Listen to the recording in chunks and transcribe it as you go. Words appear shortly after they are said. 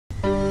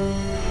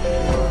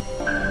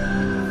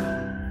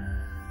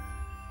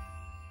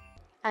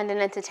And in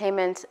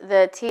entertainment,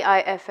 the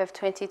TIFF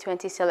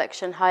 2020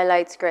 selection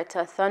highlights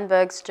Greta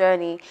Thunberg's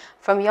journey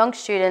from young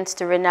student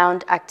to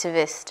renowned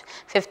activist.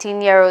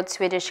 15-year-old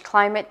Swedish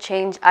climate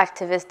change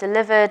activist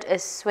delivered a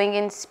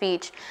swinging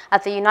speech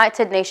at the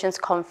United Nations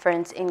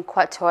conference in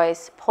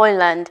Katowice,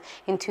 Poland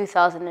in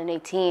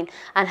 2018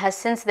 and has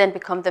since then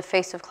become the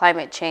face of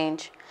climate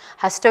change.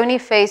 Her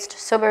stony-faced,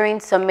 sobering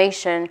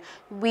summation,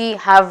 you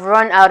have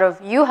run out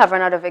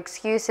of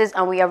excuses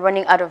and we are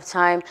running out of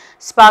time,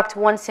 sparked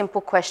one simple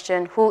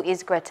question: who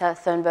is Greta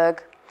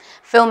Thunberg?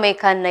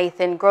 Filmmaker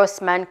Nathan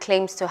Grossman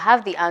claims to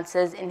have the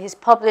answers in his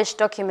published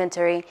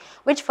documentary,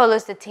 which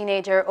follows the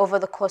teenager over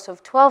the course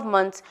of 12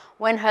 months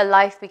when her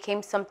life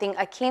became something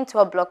akin to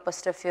a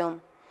blockbuster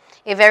film.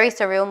 A very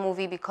surreal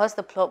movie because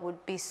the plot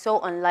would be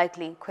so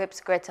unlikely, quips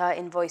Greta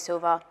in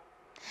voiceover.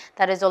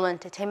 That is all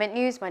entertainment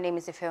news. My name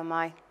is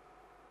Ifeomai.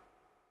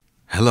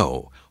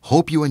 Hello,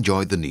 hope you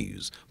enjoyed the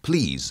news.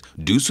 Please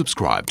do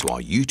subscribe to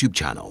our YouTube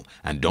channel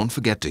and don't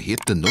forget to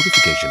hit the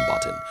notification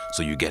button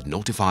so you get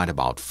notified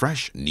about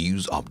fresh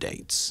news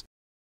updates.